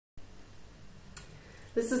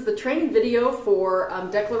This is the training video for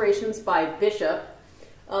declarations by Bishop.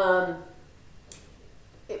 Right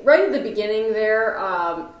at the beginning there,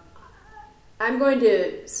 I'm going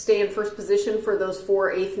to stay in first position for those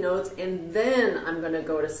 4 eighth notes, and then I'm going to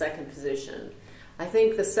go to second position. I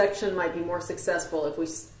think the section might be more successful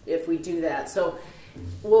if we do that. So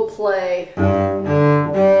we'll play, and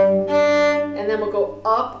then we'll go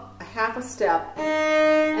up a half a step,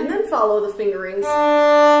 and then follow the fingerings.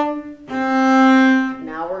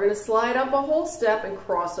 Now we're going to slide up a whole step and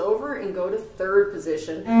cross over and go to third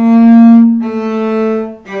position.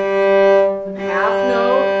 Half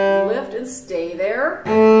note, lift and stay there.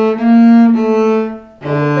 Open,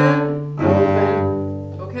 open.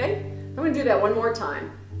 Okay? I'm going to do that one more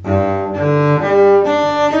time.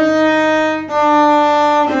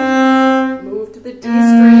 Move to the D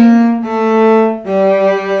string.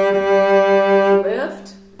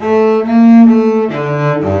 Lift.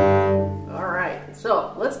 All right,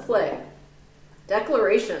 so let's play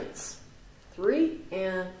declarations. 3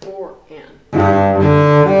 and 4 and.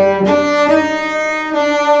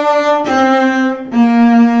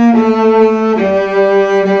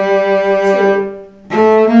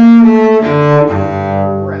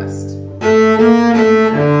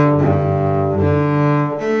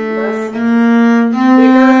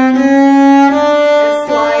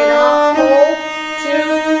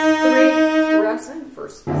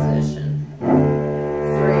 First position. 3,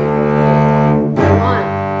 4.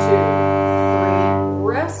 1, 2, 3.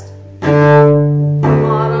 Rest.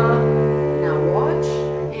 Mata. Now watch.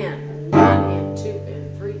 And 1 and 2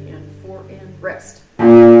 and 3 and 4 and rest. These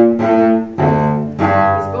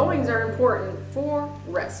bowings are important for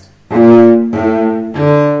rest.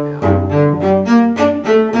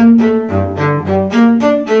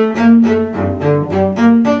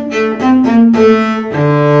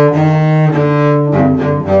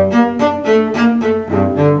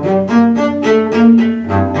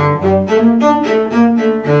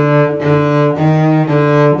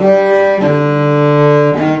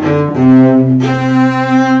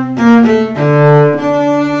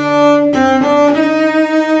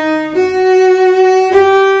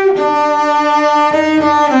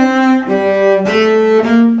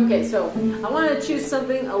 I want to choose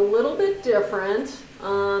something a little bit different.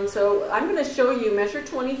 So I'm going to show you measure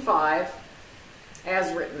 25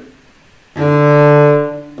 as written.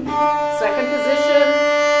 Second position.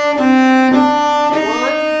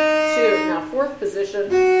 1, 2. Now fourth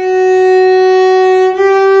position.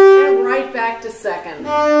 And right back to second.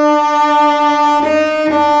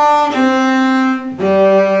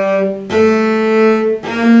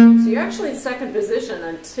 So you're actually in second position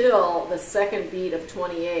until the second beat of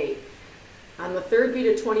 28. On the third beat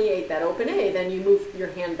of 28, that open A, then you move your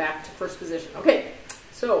hand back to first position. Okay,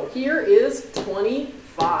 so here is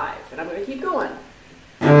 25, and I'm going to keep going.